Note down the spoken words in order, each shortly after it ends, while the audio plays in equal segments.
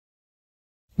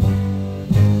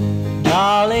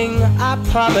Darling, I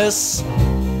promise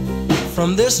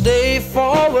from this day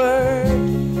forward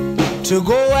to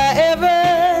go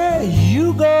wherever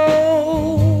you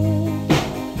go.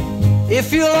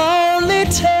 If you'll only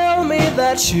tell me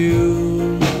that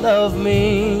you love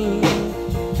me,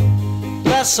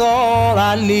 that's all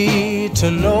I need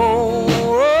to know.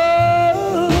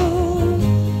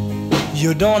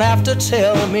 You don't have to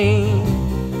tell me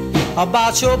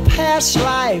about your past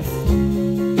life,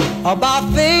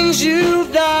 about things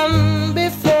you've done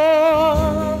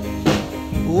before.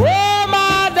 Oh,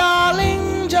 my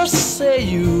darling, just say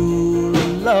you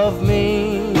love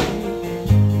me.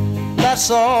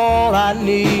 That's all I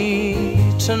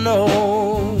need to know.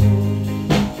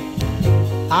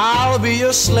 I'll be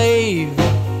your slave,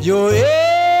 your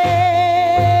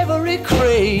every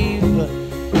crave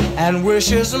and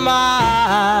wish is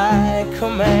my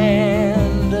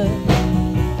command.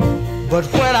 But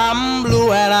when I'm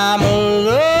blue and I'm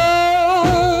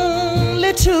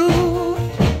lonely too,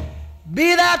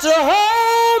 be there to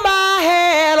hold my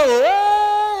hand. Oh,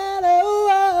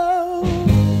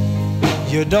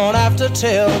 you don't have to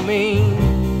tell me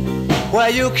where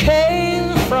you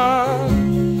came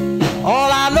from.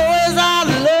 All I know is I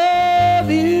love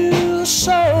you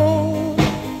so.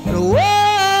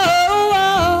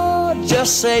 And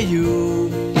just say you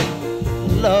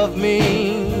love me.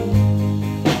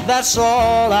 That's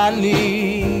all I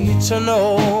need to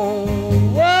know.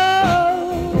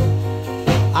 Whoa.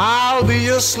 I'll be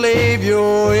your slave,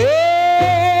 your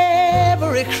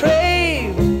every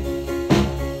crave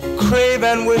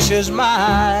and wish is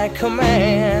my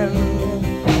command.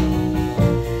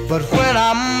 But when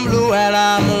I'm blue and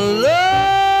I'm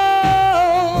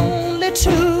lonely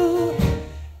too,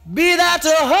 be there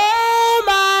to hold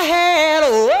my hand.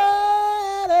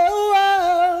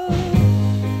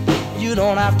 You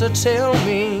don't have to tell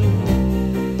me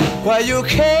where you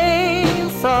came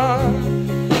from.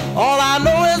 All I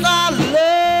know is I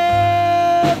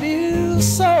love you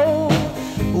so.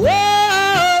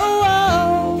 Whoa,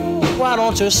 why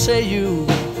don't you say you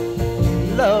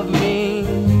love me?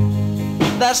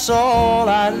 That's all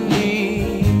I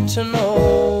need to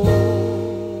know.